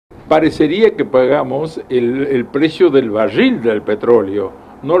parecería que pagamos el precio del barril del petróleo,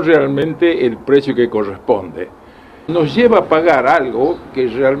 no realmente el precio que corresponde. Nos lleva a pagar algo que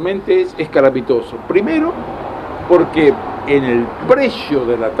realmente es calamitoso. Primero, porque en el precio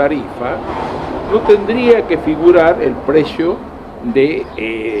de la tarifa no tendría que figurar el precio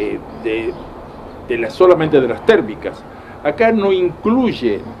solamente de las térmicas. Acá no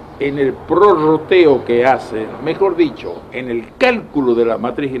incluye en el prorroteo que hacen, mejor dicho, en el cálculo de la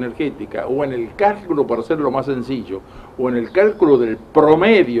matriz energética, o en el cálculo, para hacerlo más sencillo, o en el cálculo del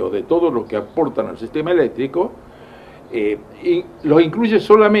promedio de todo lo que aportan al sistema eléctrico, los incluye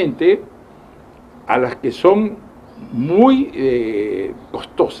solamente a las que son muy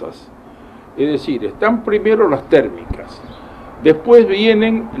costosas. Es decir, están primero las térmicas, después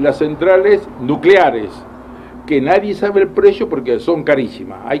vienen las centrales nucleares, que nadie sabe el precio porque son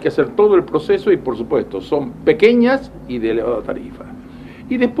carísimas. Hay que hacer todo el proceso y, por supuesto, son pequeñas y de elevada tarifa.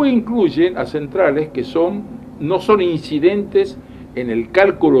 Y después incluyen a centrales que no son incidentes en el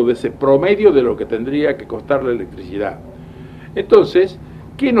cálculo de ese promedio de lo que tendría que costar la electricidad. Entonces,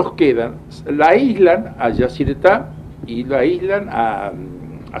 ¿qué nos quedan? La aíslan a Yacyretá y la aíslan a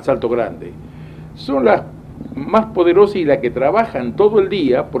Salto Grande. Son las más poderosas y las que trabajan todo el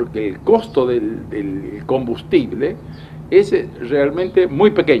día, porque el costo del combustible es realmente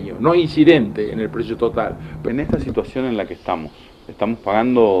muy pequeño, no incidente en el precio total. En esta situación en la que ¿estamos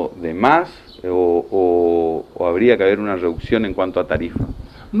pagando de más o habría que haber una reducción en cuanto a tarifa?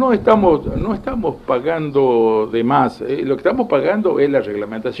 No estamos pagando de más, lo que estamos pagando es la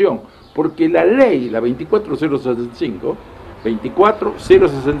reglamentación, porque la ley, la 24065,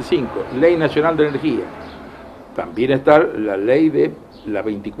 Ley Nacional de Energía, también está la ley de la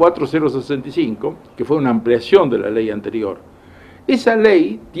 24065, que fue una ampliación de la ley anterior. Esa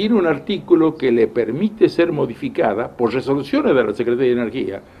ley tiene un artículo que le permite ser modificada por resoluciones de la Secretaría de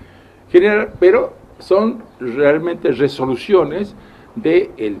Energía, pero son realmente resoluciones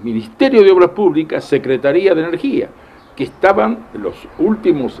del Ministerio de Obras Públicas, Secretaría de Energía, que los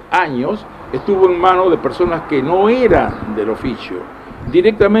últimos años estuvo en manos de personas que no eran del oficio.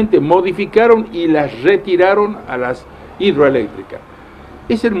 Directamente modificaron y las retiraron a las hidroeléctricas.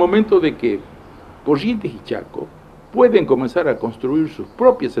 Es el momento de que Corrientes y Chaco pueden comenzar a construir sus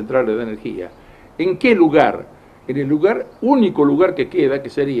propias centrales de energía. ¿En qué lugar? En el único lugar que queda, que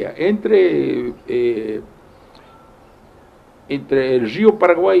sería entre el río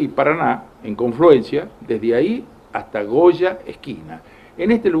Paraguay y Paraná, en confluencia, desde ahí hasta Goya, esquina. En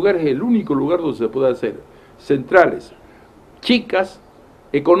este lugar es el único lugar donde se puede hacer centrales chicas,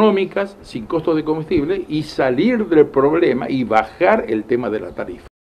 económicas, sin costos de combustible, y salir del problema y bajar el tema de la tarifa.